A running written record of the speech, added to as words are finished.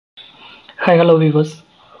Hi, hello viewers.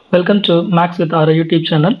 Welcome to Max with our YouTube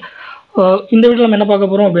channel. இந்த வீடியோல நம்ம என்ன பார்க்க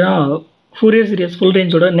போறோம் அப்படின்னா Fourier series full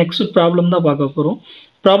ரேஞ்சோட next problem தான் பார்க்க போறோம்.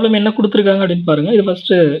 ப்ராப்ளம் என்ன கொடுத்துருக்காங்க அப்படின்னு பாருங்க. இது first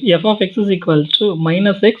f of x is equal to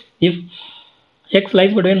minus x if x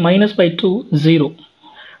lies between minus pi to 0.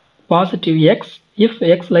 Positive x if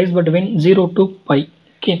x lies between 0 to pi.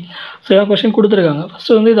 Okay, so இதான் question கொடுத்துருக்காங்க.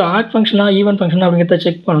 ஃபர்ஸ்ட் வந்து இது ஆட் ஃபங்க்ஷனா ஈவன் ஃபங்க்ஷனா அப்படிங்கிறத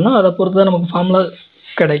செக் பண்ணணும். அதை பொறுத்து தான் நமக்கு ஃபார்முலா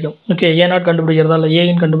கிடைக்கும். ஓகே, ஏ நாட் கண்டுபிடிக்கிறதா இல்லை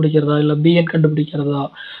ஏஎன் கண்டுபிடிக்கிறதா இல்லை பிஎன் கண்டுபிடிக்கிறதா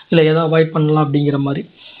இல்லை எதாவது அவாய்ட் பண்ணலாம் அப்படிங்கிற மாதிரி.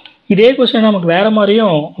 இதே கொஸ்டின் நமக்கு வேறு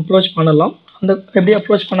மாதிரியும் அப்ரோச் பண்ணலாம். அந்த எப்படி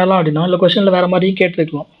அப்ரோச் பண்ணலாம் அப்படின்னா இல்லை கொஸ்டினில் வேறு மாதிரியும்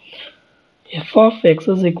கேட்டிருக்கலாம். F of X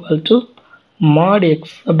is equal to Mat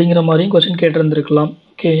X அப்படிங்கிற மாதிரியும் question கேட்டிருந்துருக்கலாம்.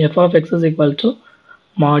 Okay, F of X is equal to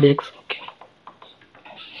Mat X. Okay,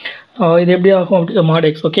 இது எப்படி ஆகும் அப்படி மாட்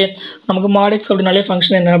எக்ஸ். ஓகே, நமக்கு மாட் எக்ஸ் அப்படின்னாலே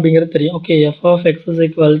ஃபங்க்ஷன் என்ன அப்படிங்கிறது தெரியும். Okay, F of X is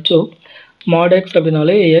equal to mod x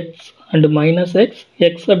அப்படினாலே x and minus x.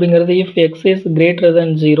 x அப்படிங்கிறது if x is greater than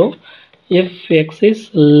 0, if x is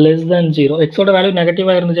less than 0. x ஓட வேல்யூ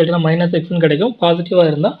நெகட்டிவாக இருந்துச்சு அப்படின்னா மைனஸ் எக்ஸ்ன்னு கிடைக்கும், பாசிட்டிவாக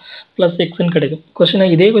இருந்தால் ப்ளஸ் எக்ஸ்ன்னு கிடைக்கும். கொஸ்டினை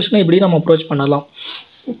இதே கொஸ்டினை இப்படி நம்ம அப்ரோச் பண்ணலாம்.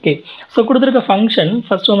 ஓகே, ஸோ கொடுத்துருக்க ஃபங்க்ஷன்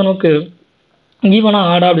ஃபர்ஸ்ட் வந்து நமக்கு ஈவனா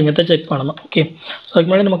ஆடா அப்படிங்கிறத செக் பண்ணணும். ஓகே, ஸோ அதுக்கு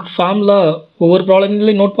முன்னாடி நமக்கு ஃபார்முலா ஒவ்வொரு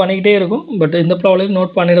ப்ராப்ளம்லையும் நோட் பண்ணிக்கிட்டே இருக்கும். பட் இந்த ப்ராப்ளம்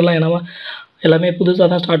நோட் பண்ணிடலாம், ஏன்னா எல்லாமே புதுசாக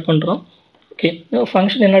தான் ஸ்டார்ட் பண்ணுறோம். ஓகே,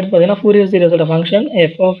 ஃபங்க்ஷன் என்ன பார்த்தீங்கன்னா Fourier சீரிஸோட function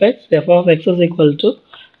f of x is equal to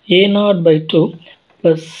a0 by 2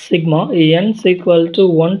 plus sigma n is equal to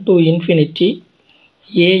 1 to infinity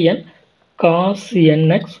an cos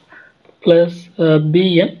nx plus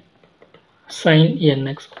bn sin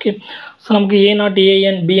nx. Okay, so நமக்கு a0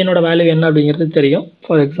 an bn ஓட value என்ன அப்படிங்கிறது தெரியும்.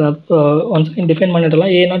 For example once define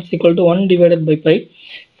பண்ணிடலாம். a0 is equal to 1 divided by pi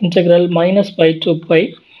integral minus pi to pi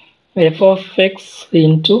f of x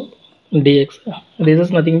into dx. This is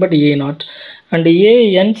nothing but a0 and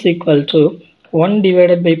an is equal to 1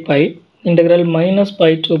 divided by pi integral minus pi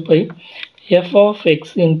to pi f of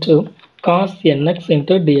x into cos nx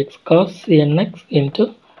into dx, cos nx into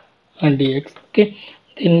dx. Okay,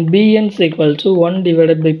 then bn is equal to 1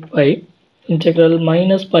 divided by pi integral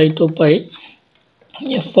minus pi to pi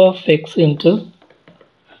f of x into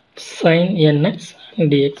sin nx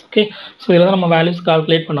dx. Okay, so இதெல்லாம் நம்ம values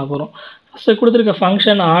calculate பண்ண போகிறோம். So கொடுத்துருக்க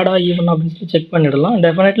function ஆடா even அப்படின்னு சொல்லி check பண்ணிடலாம்.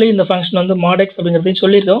 Definitely இந்த ஃபங்க்ஷன் வந்து மாட் எக்ஸ் அப்படிங்கிறதையும்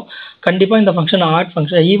சொல்லியிருக்கோம். கண்டிப்பாக இந்த function add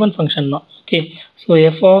function even function தான். Okay, so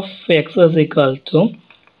F of X is equal to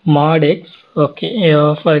Mat X. Okay,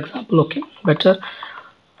 for example okay better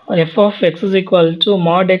F of X is equal to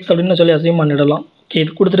Mat X அப்படின்னு சொல்லி assume பண்ணிடலாம். Okay,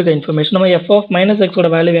 இது கொடுத்துருக்க இன்ஃபர்மேஷன் நம்ம F of minus எக்ஸோட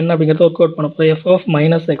value என்ன அப்படிங்கிறத ஒர்க் அவுட் பண்ண போகிறோம். F of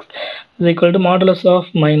minus X is equal to modulus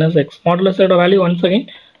of minus X. மாடுலஸோட value once again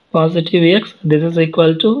positive x, this is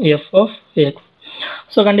equal to f of x.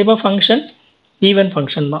 So கண்டிப்பா function even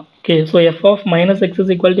function தான். Okay, so f of minus x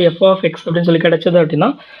is equal to f of x அப்படின்னு சொல்லி கிடைச்சது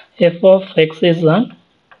அப்படின்னா f of x is an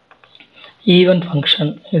even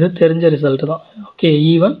function. இது தெரிஞ்ச result தான். Okay,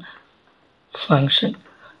 even function.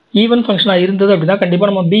 Even ஃபங்க்ஷனாக இருந்தது அப்படின்னா கண்டிப்பாக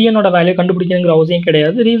நம்ம பிஎனோட வேல்யூ கண்டுபிடிக்கணுங்கிற அவசியம்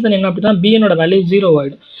கிடையாது. ரீசன் என்ன அப்படின்னா பிஎனோட வேல்யூ 0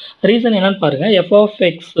 ஆகிடும். ரீசன் என்னன்னு பாருங்க, எஃப் ஆஃப்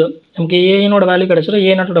எக்ஸ் நமக்கு ஏஎனோட வேல்யூ கிடைச்சிடும்,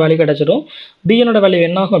 ஏ நாட்டோட வேல்யூ கிடைச்சிடும். பிஎனோட வேல்யூ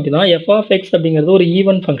என்ன ஆகும் அப்படின்னா எஃப் ஆஃப் எக்ஸ் அப்படிங்கிறது ஒரு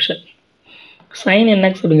ஈவன் ஃபங்க்ஷன், சைன்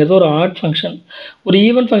என்எக்ஸ் அப்படிங்கிறது ஒரு ஆட் ஃபங்க்ஷன். ஒரு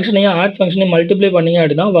ஈவன் ஃபங்க்ஷனையும் ஆட் ஃபங்க்ஷனையும் மல்டிப்ளை பண்ணிங்க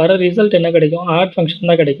அப்படின்னா வர ரிசல்ட் என்ன கிடைக்கும், ஆட் ஃபங்க்ஷன்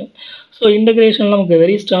தான் கிடைக்கும். ஸோ இன்டகிரேஷன் நமக்கு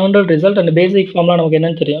வெரி ஸ்டாண்டர்ட் ரிசல்ட் அண்ட் பேசிக் ஃபார்ம்லாம் நமக்கு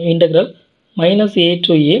என்னன்னு தெரியும். Integral minus A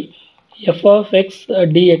to A f of x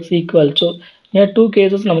dx equal to here two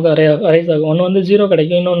cases நமக்கு அரைஸ் ஆகும். ஒன்று வந்து 0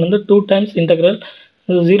 கிடைக்கும், இன்னொன்று வந்து 2 times integral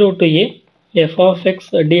 0 to a f of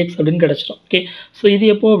x dx அப்படின்னு கிடைச்சிடும். ஓகே, ஸோ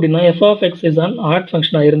இது எப்போ அப்படின்னா f of x is an odd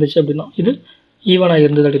ஃபங்க்ஷனாக இருந்துச்சு அப்படின்னா, இது ஈவனாக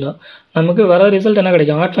இருந்தது அப்படின்னா நமக்கு வர ரிசல்ட் என்ன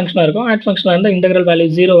கிடைக்கும், ஆட் ஃபங்க்ஷனாக இருக்கும். ஆட் ஃபங்க்ஷனாக இருந்தால் இன்டெக்ரல் வேல்யூ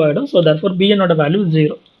 0 ஆகிடும். So therefore bnோட value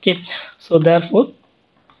 0. Okay, so therefore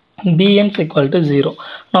bn is equal to 0.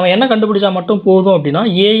 நம்ம என்ன கண்டுபிடிச்சா மட்டும் போதும் அப்படின்னா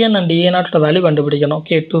an and a0 வேல்யூ கண்டுபிடிக்கணும்.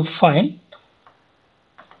 Okay, to find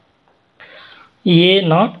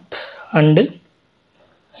a0 and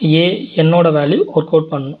anோட value work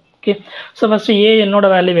out பண்ணணும். ஓகே, ஸோ ஃபஸ்ட்டு anோட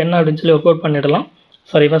வேல்யூ என்ன அப்படின்னு சொல்லி ஒர்க் அவுட் பண்ணிடலாம்.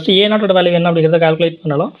 சாரி, ஃபஸ்ட்டு a0 வேல்யூ என்ன அப்படிங்கிறத கால்குலேட்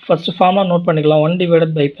பண்ணலாம். ஃபஸ்ட்டு ஃபார்மாக நோட் பண்ணிக்கலாம். 1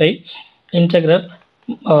 divided by pi integral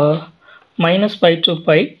minus pi to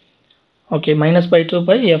pi. Okay, minus pi to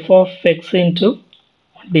pi f of x into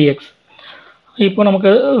dx. இப்போ நமக்கு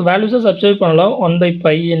வேல்யூஸை சப்ஸ்டிட்யூட் பண்ணலாம். 1 by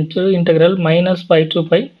pi into integral minus pi to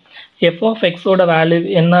pi f of x ஓட value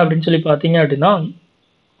என்ன அப்படின்னு சொல்லி பார்த்தீங்க அப்படின்னா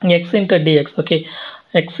x into dx. Okay,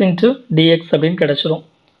 x into dx அப்படின்னு கிடைச்சிரும்.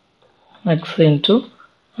 x into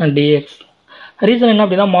dx. ரீசன் என்ன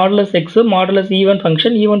அப்படின்னா மாடுலஸ் எக்ஸ் மாடுலஸ் ஈவன்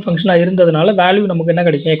ஃபங்க்ஷனாக இருந்ததுனால வேல்யூ நமக்கு என்ன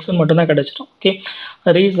கிடைக்கும், x மட்டும் தான் கிடைச்சிடும். Okay,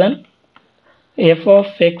 reason f of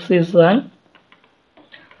x is an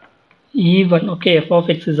even. Okay, f of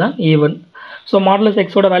x is an even. So modulus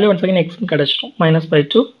எக்ஸோட வேல்யூ ஒன்ஸ் அகைன் எக்ஸ்னு கிடச்சிடும் minus by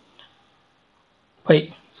 2 pi.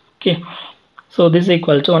 Okay, so this is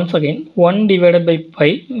equal to once again 1 divided by pi,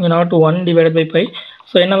 not 1 divided by pi.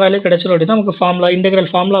 So என்ன value கிடச்சிடும் அப்படின்னா நமக்கு formula integral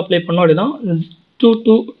formula apply பண்ணோம் அப்படின்னா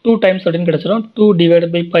 2 times அப்படின்னு கிடச்சிடும் 2 divided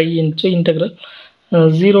by pi into integral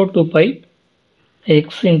 0 to pi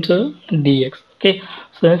x into dx. Okay,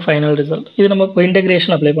 so final result இது நம்ம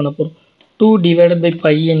இன்டெகிரேஷன் அப்ளை பண்ண போகிறோம் 2 divided by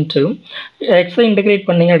pi into x integrate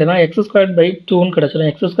பண்ணிங்க அப்படின்னா x squared by 2 கிடச்சிடும்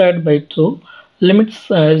x squared by 2 limits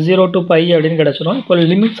 0 to pi அப்படின்னு கிடச்சிடும். இப்போ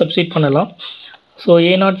லிமிட் சப்ஸ்டிட் பண்ணலாம். So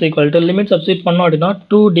a0 is equal to limit substitute பண்ணோம் அப்படின்னா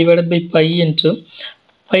 2 divided by pi into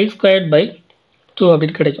pi squared by 2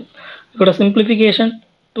 அப்படின்னு கிடைக்கும். இதோட சிம்பிளிஃபிகேஷன்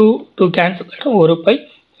 2 கேன்சல் ஆகிடும் ஒரு பை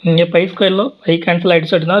இங்கே பை ஸ்கொயரில் பை கேன்சல்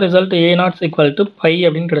ஆகிடுச்சு அப்படின்னா result a0 is equal to pi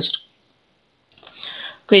அப்படின்னு கிடச்சிடும்.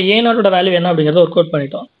 இப்போ a0ஓட வேல்யூ என்ன அப்படிங்கிறத ஒர்க் அவுட்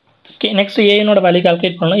பண்ணிட்டோம். ஓகே, நெக்ஸ்ட் ஏனோட வேல்யூ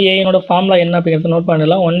கால்குலேட் பண்ணலாம். ஏனோட ஃபார்முலா என்ன அப்படிங்கிறத நோட்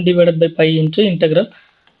பண்ணலாம். 1 divided by pi into integral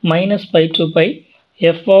minus pi to pi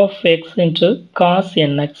f of x into cos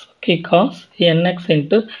nx. Okay, cos nx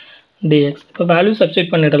into dx. இப்போ வேல்யூ சப்ஸ்டிட்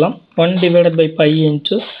பண்ணிடலாம். 1 divided by pi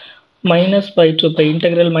into minus pi to pi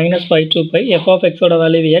integral minus pi to pi f of x ஓட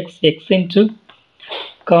value x into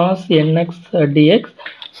cos nx dx.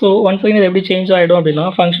 So once again இது எப்படி change ஆகிடும் அப்படின்னா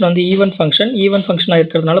function வந்து even ஃபங்க்ஷனாக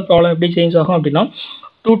இருக்கிறதுனால ப்ராப்ளம் எப்படி சேஞ்ச் ஆகும் அப்படின்னா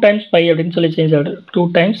 2 times pi அப்படின்னு சொல்லி சேஞ்ச் ஆகிடும். 2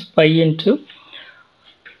 times pi into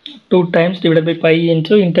 2 times divided by pi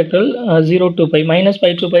into integral 0 to pi minus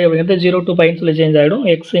pi to pi அப்படிங்கிறது 0 to pi சொல்லி சேஞ்ச் ஆகிடும்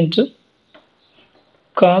x into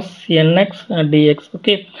cos nx dx.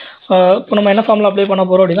 Okay, இப்போ நம்ம என்ன ஃபார்முலா அப்ளை பண்ண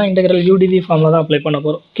போகிறோம் அப்படின்னா இன்டெகிரல் udv ஃபார்முலா தான் அப்ளை பண்ண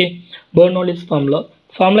போகிறோம். ஓகே, பெர்னோலிஸ் ஃபார்முலா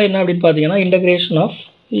என்ன அப்படின்னு பார்த்தீங்கன்னா integration of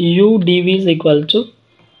udv is equal to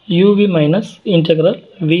uv minus integral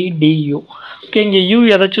v du. Okay, இங்கே u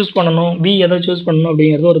எதை சூஸ் பண்ணணும் v எதை சூஸ் பண்ணணும்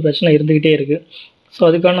அப்படிங்கிறது ஒரு பிரச்சனை இருந்துக்கிட்டே இருக்குது. ஸோ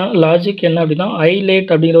அதுக்கான லாஜிக் என்ன அப்படின்னா ஐ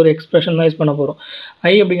லேட் அப்படிங்கிற ஒரு எக்ஸ்பிரஷன் தான் யூஸ் பண்ண போகிறோம்.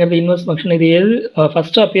 ஐ அப்படிங்கிறது இன்வெர்ஸ் ஃபங்க்ஷன், இது எது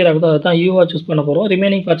ஃபஸ்ட்டு அப்பியர் ஆகுதோ அதை தான் யூவாக சூஸ் பண்ண போகிறோம்.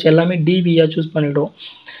 ரிமைனிங் பார்ட்ஸ் எல்லாமே டிவியாக சூஸ் பண்ணிவிடுவோம்.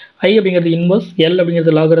 ஐ அப்படிங்கிறது இன்வெர்ஸ், எல்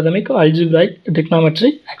அப்படிங்கிறது logarithmic, algebraic,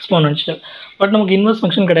 trigonometric, exponential. But நமக்கு இன்வெர்ஸ்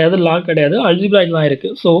ஃபங்க்ஷன் கிடையாது, லாக் கிடையாது, அல்ஜிப்ராய்க் தான்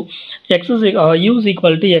இருக்குது. So X is you is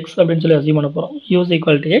equal to X அப்படின்னு சொல்லி அசியூம் பண்ண போகிறோம். You is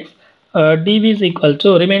equal to X, dv is equal to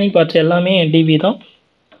remaining parts எல்லாமே dv தான்,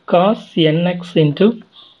 cos nx into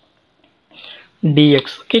dx.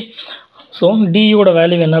 Okay, so duவோட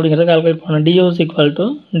value என்ன அப்படிங்கிறத கால்குலேட் பண்ணணும். du is equal to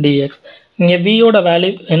dx. இங்கே vயோட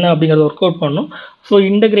வேல்யூ என்ன அப்படிங்கிறத ஒர்க் அவுட் பண்ணணும். ஸோ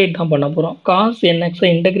இன்டகிரேட் தான் பண்ண போகிறோம். cos nx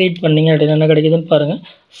இன்டகிரேட் பண்ணிங்க அப்படின்னு என்ன கிடைக்குதுன்னு பாருங்கள்,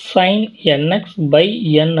 sin nx by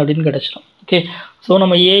n அப்படின்னு கிடச்சிடும். ஓகே, ஸோ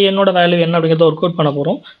நம்ம ஏஎன்னோட வேல்யூ என்ன அப்படிங்கிறத ஒர்க் அவுட் பண்ண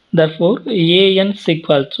போகிறோம். therefore an is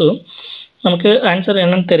equal to நமக்கு ஆன்சர்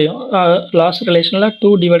என்னன்னு தெரியும். லாஸ்ட் ரிலேஷனில் 2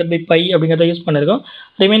 divided by pi அப்படிங்கிறத யூஸ் பண்ணியிருக்கோம்.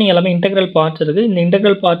 ரிமைனிங் எல்லாமே இன்டெக்ரல் பார்ட்ஸ் இருக்குது. இந்த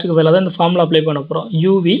இன்டெக்ரல் பார்ட்டுக்கு பதிலாக தான் இந்த ஃபார்முலா அப்ளை பண்ண போகிறோம்.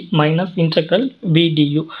 uv minus integral v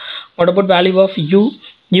du. What about value of u?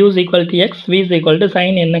 u is equal to x, v is equal to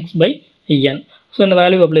sin nx by n. So இந்த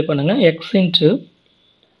வேல்யூ அப்ளை பண்ணுங்கள். x into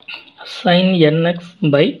sin nx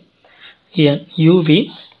by n uv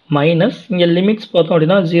minus இங்கே limits பார்த்தோம்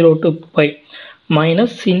அப்படின்னா 0 to pi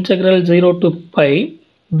minus integral 0 to pi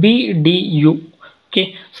b du. Okay,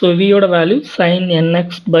 so வியோட value sin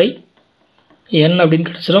nx by n அப்படின்னு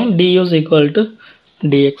கிடச்சிடும். du is equal to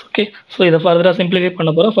dx. Okay, so இதை ஃபர்தராக simplify பண்ண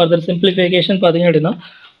போகிறோம். Further simplification பார்த்தீங்க அப்படின்னா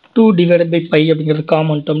 2 divided by pi அப்படிங்கிறது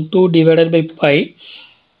common term, 2 divided by pi.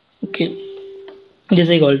 Okay, this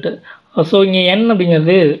is equal to so இங்கே n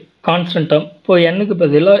அப்படிங்கிறது கான்ஸ்டன்ட் டேர்ம். இப்போ n-க்கு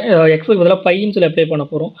பதிலாக எக்ஸுக்கு பதிலாக பைன்னு சொல்லி அப்ளை பண்ண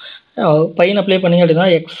போகிறோம். பைன்னு அப்ளை பண்ணிங்க அப்படின்னா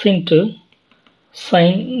x into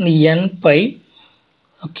sin n pi,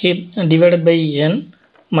 okay, divided by n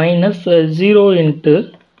minus 0 into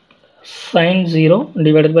sin 0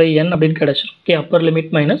 divided by n அப்படின்னு கிடச்சிடும். Okay, upper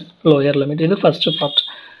limit minus lower limit, இது first part.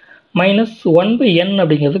 Minus 1 by n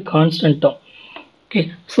அப்படிங்கிறது constant term. Okay,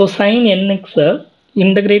 so sin nx-ஐ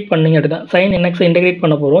integrate பண்ணிங்க அப்படின்னா sin nx-ஐ integrate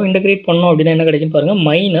பண்ண போகிறோம். Integrate பண்ணோம் அப்படின்னா என்ன கிடைக்குன்னு பாருங்கள்,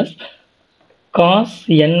 minus cos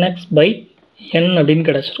nx by n அப்படின்னு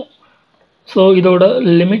கிடச்சிடும். ஸோ இதோட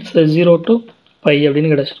லிமிட்ஸ் 0 to pi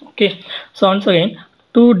அப்படின்னு கிடச்சிடும். Okay, so once again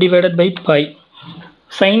 2 divided by pi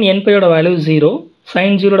sin n pi ஓட வேல்யூ 0,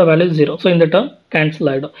 sin 0 வேல்யூ 0. ஸோ இந்த டேர்ம் கேன்சல்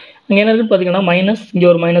ஆகிடும். இங்கே என்ன இருக்குன்னு பார்த்தீங்கன்னா மைனஸ், இங்கே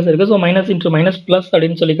ஒரு மைனஸ் இருக்குது. So minus into minus plus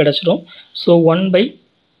அப்படின்னு சொல்லி கிடச்சிடும். ஸோ 1 by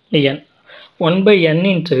n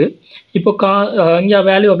இன்ட்டு இப்போ இங்கே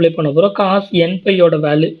வேல்யூ அப்ளை பண்ண போகிறோம். cos n pi ஓட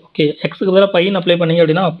வேல்யூ. ஓகே, எக்ஸுக்கு பதிலாக பையன் அப்ளை பண்ணிங்க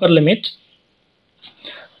அப்படின்னா upper limit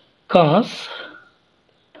cos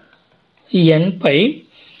n pi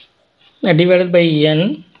divided by n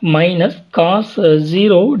minus cos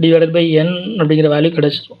 0 divided by n அப்படிங்கிற வேல்யூ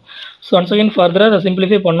கிடச்சிடும். ஸோ ஒன்ஸ் அகைன் ஃபர்தராக அதை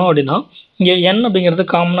சிம்பிளிஃபை பண்ணோம் அப்படின்னா இங்கே n அப்படிங்கிறது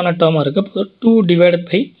காமனான டேர்மாக இருக்குது. 2 divided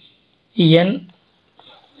by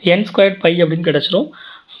n squared pi அப்படின்னு கிடச்சிடும்.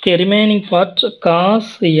 Okay, remaining part cos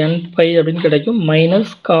n pi அப்படின்னு கிடைக்கும் minus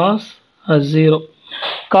cos 0.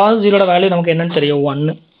 cos 0 ஓட வேல்யூ நமக்கு என்னன்னு தெரியும்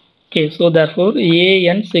 1. Okay, so therefore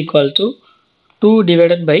an is equal to 2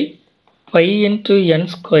 divided by pi into n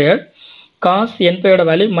squared. cos n pi ஓட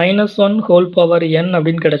value minus 1 whole power n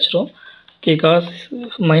அப்படின்னு கிடைச்சிரும். Okay, cos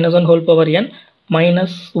minus 1 whole power n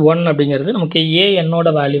minus 1 அப்படிங்கிறது நமக்கு an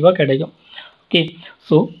ஓட வேல்யூவாக கிடைக்கும். Okay,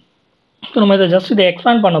 so நம்ம இதை ஜஸ்ட் இதை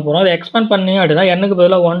எக்ஸ்பேண்ட் பண்ண போகிறோம். இதை எக்ஸ்பேண்ட் பண்ணி அப்படின்னா என்னக்கு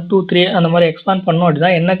பதிலாக 1 2 3 அந்த மாதிரி எக்ஸ்பேண்ட் பண்ணோம் அப்படின்னா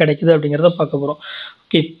என்ன கிடைக்குது அப்படிங்கிறத பார்க்க போகிறோம்.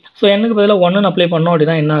 ஓகே, ஸோ என்னக்கு பதிலாக 1 அப்ளை பண்ணோம்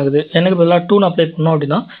அப்படின்னா என்ன ஆகுது, என்னக்கு பதிலாக 2 அப்ளை பண்ணோம்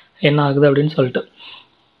அப்படின்னா என்ன ஆகுது அப்படின்னு சொல்லிட்டு.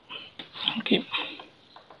 Okay,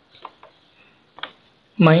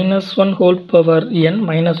 -1 whole power n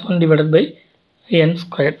 -1 divided by n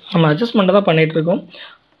square. நம்ம அட்ஜஸ்ட்மெண்ட் தான் பண்ணிகிட்டு இருக்கோம்.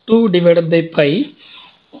 2 டிவைடட் பை பை.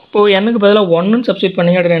 இப்போது எனக்கு பதிலாக 1 சப்ஸ்டியூட்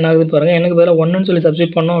பண்ணிங்க அப்படின்னா என்ன ஆகுதுன்னு பாருங்கள். எனக்கு பதிலாக 1 சொல்லி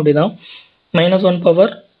சப்ஸ்டியூட் பண்ணோம் அப்படின்னா -1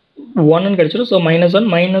 பவர் 1 கிடைச்சிடும். ஸோ -1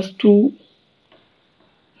 -2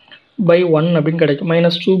 by 1 அப்படின்னு கிடைக்கும்.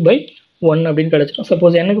 -2 by 1 அப்படின்னு கிடைச்சிடும்.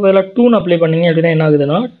 சப்போஸ் எனக்கு பதிலாக 2 அப்ளை பண்ணிங்க அப்படின்னா என்ன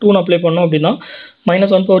ஆகுதுன்னா 2 அப்ளை பண்ணோம் அப்படின்னா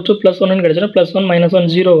 -1 பவர் 2 +1 கிடைச்சிடும். +1 -1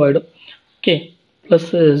 0 ஆகிடும். ஓகே,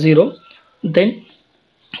 +0. தென்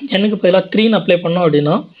எனக்கு பதிலாக 3 அப்ளை பண்ணோம்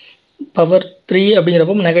அப்படின்னா பவர் 3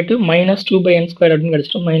 அப்படிங்கிறப்போ நெகட்டிவ் -2 by n ஸ்கொயர் அப்படின்னு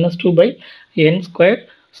கிடச்சிட்டோம். -2 by n ஸ்கொயர்.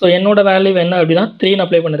 ஸோ என்னோட வேல்யூ என்ன அப்படின்னா 3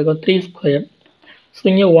 அப்ளை பண்ணியிருக்கோம், 3 ஸ்கொயர். ஸோ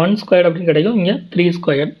இங்கே 1 ஸ்கொயர் அப்படின்னு கிடைக்கும், இங்கே 3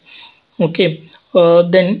 square. Okay,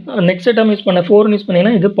 then next term use பண்ண 4 யூஸ்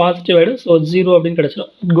பண்ணிங்கன்னா இது பாசிட்டிவ் ஆகிடும். ஸோ 0 அப்படின்னு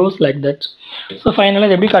கிடச்சிடும். It goes like that. So ஃபைனலாக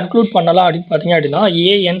இது எப்படி கன்க்ளூட் பண்ணலாம் அப்படின்னு பார்த்தீங்க அப்படின்னா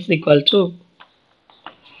an is equal to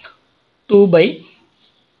 2 by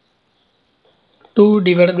 2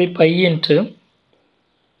 divided by pi into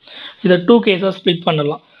இதை 2 கேஸாக ஸ்ப்ளிட்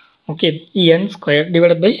பண்ணலாம். Okay, n square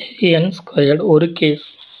divided by n squared ஒரு case,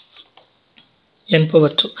 n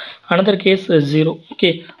power 2. Another case 0. Okay,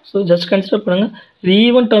 so just consider பண்ணுங்கள்.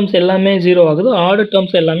 ஈவன் டேர்ம்ஸ் எல்லாமே 0 ஆகுது, ஆட்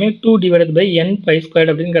டேர்ம்ஸ் எல்லாமே 2 divided by n by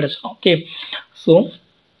squared அப்படின்னு கிடச்சிடும். Okay, so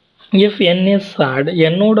if n is add,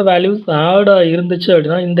 என்னோட values ஆடாக இருந்துச்சு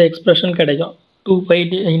அப்படின்னா இந்த எக்ஸ்பிரஷன் கிடைக்கும் 2 பை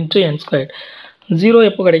இன்ட்டு n ஸ்கொயர்டு. 0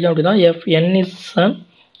 எப்போ கிடைக்கும் அப்படின்னா எஃப் n இஸ்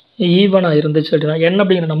ஈவனாக இருந்துச்சு அப்படின்னா n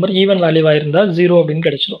அப்படிங்கிற நம்பர் ஈவன் வேல்யூவாக இருந்தால் 0 அப்படின்னு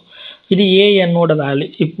கிடைச்சிடும். இது ஏஎன்னோட வேல்யூ.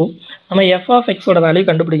 இப்போது நம்ம எஃப் ஆஃப் எக்ஸோட வேல்யூ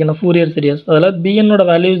கண்டுபிடிக்கணும் ஃபூரியர் சீரியஸ். அதில் பிஎன்னோட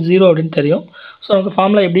வேல்யூ 0 அப்படின்னு தெரியும். ஸோ நமக்கு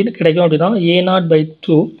ஃபார்முலா எப்படி கிடைக்கும் அப்படின்னா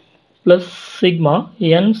a0/2 plus sigma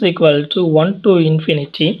n equal to 1 to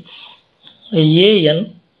infinity an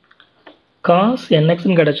cos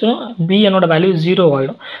nxன்னு கிடச்சோம். பிஎன்னோட value 0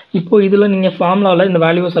 ஆகிடும். இப்போது இதில் நீங்கள் ஃபார்முலாவில் இந்த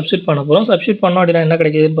வேல்யூவை சப்ஸ்டியூட் பண்ண போகிறோம். சப்ஸ்டியூட் பண்ணோம் அப்படின்னா என்ன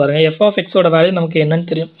கிடைக்குதுன்னு பாருங்கள். எஃப் ஆஃப் எக்ஸோட வேல்யூ நமக்கு என்னன்னு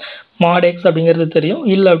தெரியும், mod x அப்படிங்கிறது தெரியும்.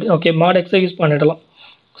 இல்லை அப்படி ஓகே, mod x யூஸ் பண்ணிடலாம்.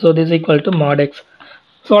 So this equal to mod x.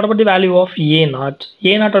 So அதை பற்றி value of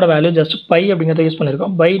a0ஓட value just by அப்படிங்கிறத யூஸ்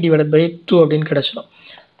பண்ணியிருக்கோம். பை டிவைடட் பை 2 அப்படின்னு கிடச்சிடும்.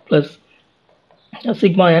 Plus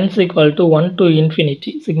sigma n equal to 1 to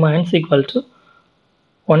infinity sigma n equal to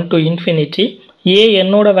 1 to infinity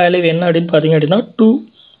என்னோட value என்ன அப்படின்னு பார்த்தீங்க அப்படின்னா 2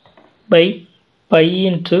 by pi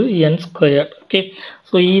into n square. Okay,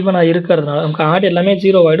 so ஈவனாக இருக்கிறதுனால நமக்கு ஆட் எல்லாமே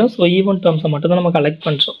 0 ஆகிடும். ஸோ ஈவன் டேர்ம்ஸை மட்டும் தான் நம்ம கலெக்ட்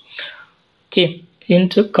பண்ணுறோம். ஓகே,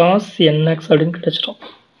 இன்ட்டு cos nx அப்படின்னு கிடச்சிடும்.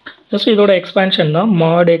 ஜஸ்ட் இதோட எக்ஸ்பேன்ஷன் தான்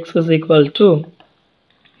mod x is equal to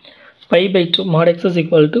pi/2. mod x is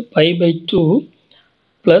equal to pi/2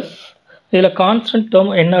 plus இதில் கான்ஸ்டன்ட்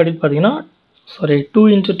டேர்ம் என்ன அப்படின்னு பார்த்தீங்கன்னா 2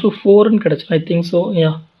 into 2 4ன்னு கிடச்சிடும். ஐ திங்க் ஸோ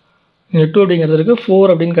யா, இங்கே 2 அப்படிங்கிறது இருக்குது, 4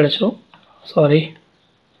 அப்படின்னு கிடச்சிடும். ஸோ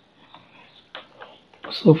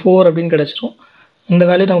 4 அப்படின்னு கிடச்சிடும். இந்த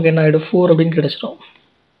வேல்யூ நமக்கு என்ன ஆகிடும் 4 அப்படின்னு கிடச்சிடும்.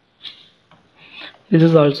 This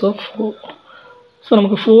is also 4. ஸோ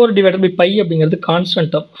நமக்கு 4 டிவைடட் பை பை அப்படிங்கிறது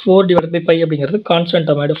constant term. 4 divided by by அப்படிங்கிறது கான்ஸ்டன்ட்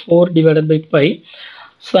டேர்ம் ஆகிடும். 4 divided by by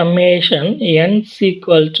summation n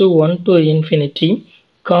equal to 1 to infinity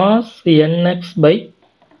cos nx by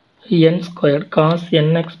n square, cos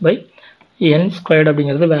nx by n squared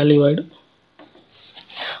அப்படிங்கிறது value ஆகிடும்.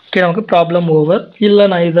 Okay, நமக்கு problem over. இல்லை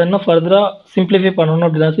நான் இதை என்ன ஃபர்தராக சிம்பிளிஃபை பண்ணணும்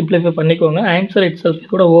அப்படின்னா சிம்பிளிஃபை பண்ணிக்கோங்க. ஆன்சர் இட் செல்ஃப்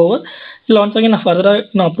கூட ஓவர். இல்லை ஒன்ஸ் அகேன் நான் ஃபர்தராக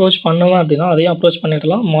நான் அப்ரோச் பண்ணுவேன் அப்படின்னா அதையும் அப்ரோச்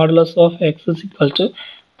பண்ணிடலாம். Modulus of X is equal to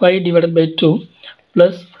pi divided by 2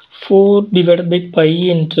 plus 4 divided by pi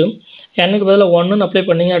into எனக்கு பதில் 1ன்னு அப்ளை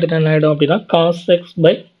பண்ணிங்க அப்படின்னா என்ன ஆகிடும் அப்படின்னா cos x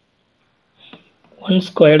by 1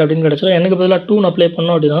 ஸ்கொயர்டு அப்படின்னு கிடச்சிடும். எனக்கு பதிலாக 2ன்னு அப்ளை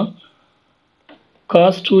பண்ணோம் அப்படின்னா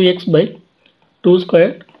cos 2x by 2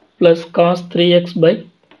 square plus cos 3x by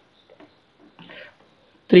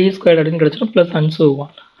 3 square அப்படின்னு கிடச்சிடும். Plus and so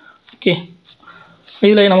on. Okay,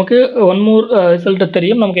 இதில் நமக்கு ஒன் மோர் ரிசல்ட்டு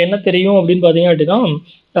தெரியும். நமக்கு என்ன தெரியும் அப்படின்னு பார்த்தீங்க அப்படின்னா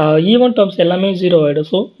ஈவன் டேர்ம்ஸ் எல்லாமே 0 ஆகிடும்.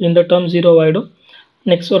 ஸோ இந்த டேர்ம் 0 ஆகிடும்,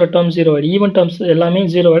 நெக்ஸ்ட் ஒரு டேர்ம் 0 ஆகிடும். ஈவன் டேர்ம்ஸ் எல்லாமே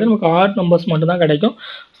 0 ஆகிடும். நமக்கு ஆட் நம்பர்ஸ் மட்டும் தான் கிடைக்கும்.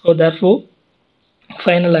 So therefore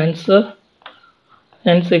final answer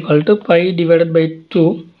n equal to pi divided by 2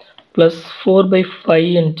 plus 4 by 5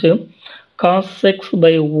 into cos x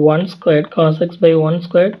by 1 squared, cos x by 1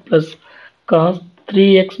 squared plus cos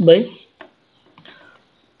 3x by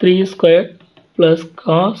 3 squared plus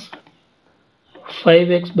cos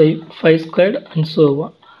 5x by 5 squared and so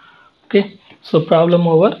on. Okay, so problem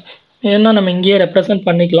over. ஏன்னா நம்ம இங்கேயே represent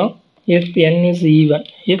பண்ணிக்கலாம். if n is even,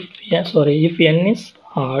 if n is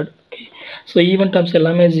odd. Okay, so even terms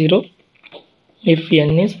எல்லாமே 0 if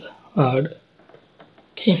n is odd.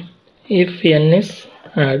 Okay, if n is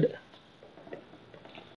odd.